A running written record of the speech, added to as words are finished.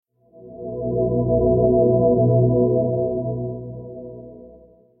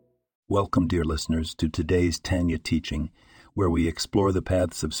Welcome, dear listeners, to today's Tanya teaching, where we explore the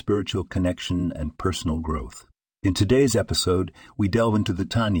paths of spiritual connection and personal growth. In today's episode, we delve into the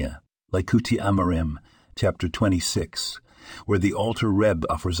Tanya, Likutei Amarim, chapter 26, where the altar Rabbi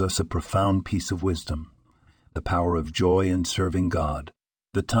offers us a profound piece of wisdom, the power of joy in serving God.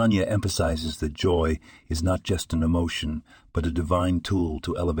 The Tanya emphasizes that joy is not just an emotion, but a divine tool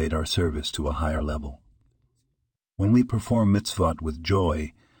to elevate our service to a higher level. When we perform mitzvot with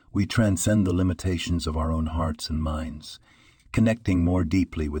joy, we transcend the limitations of our own hearts and minds, connecting more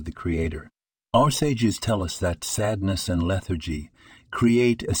deeply with the Creator. Our sages tell us that sadness and lethargy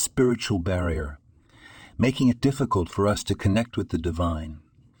create a spiritual barrier, making it difficult for us to connect with the divine.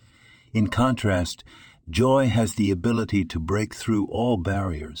 In contrast, joy has the ability to break through all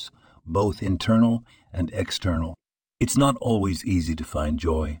barriers, both internal and external. It's not always easy to find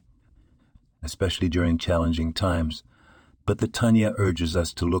joy, especially during challenging times, but the Tanya urges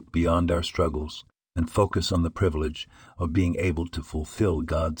us to look beyond our struggles and focus on the privilege of being able to fulfill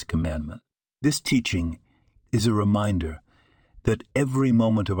God's commandment. This teaching is a reminder that every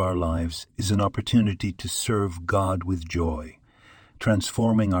moment of our lives is an opportunity to serve God with joy,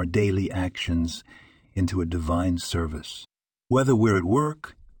 transforming our daily actions into a divine service. Whether we're at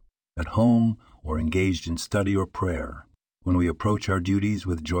work, at home, or engaged in study or prayer, when we approach our duties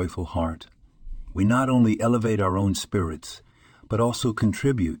with joyful heart, we not only elevate our own spirits, but also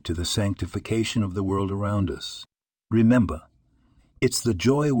contribute to the sanctification of the world around us. Remember, it's the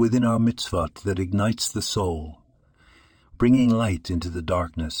joy within our mitzvot that ignites the soul, bringing light into the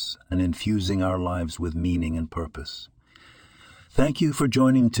darkness and infusing our lives with meaning and purpose. Thank you for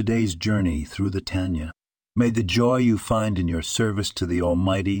joining today's journey through the Tanya. May the joy you find in your service to the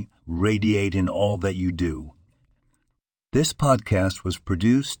Almighty radiate in all that you do. This podcast was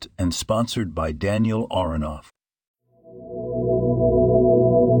produced and sponsored by Daniel Aronoff.